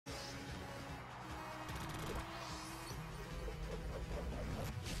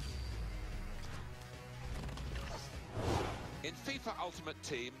In FIFA Ultimate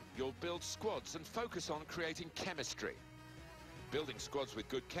Team, you'll build squads and focus on creating chemistry. Building squads with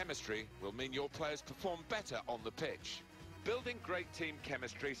good chemistry will mean your players perform better on the pitch. Building great team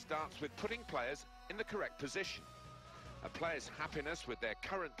chemistry starts with putting players in the correct position. A player's happiness with their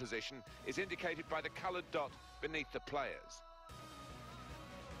current position is indicated by the coloured dot beneath the players.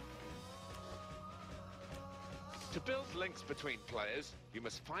 To build links between players, you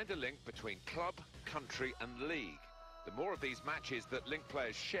must find a link between club, country and league. The more of these matches that link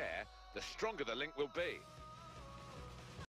players share, the stronger the link will be.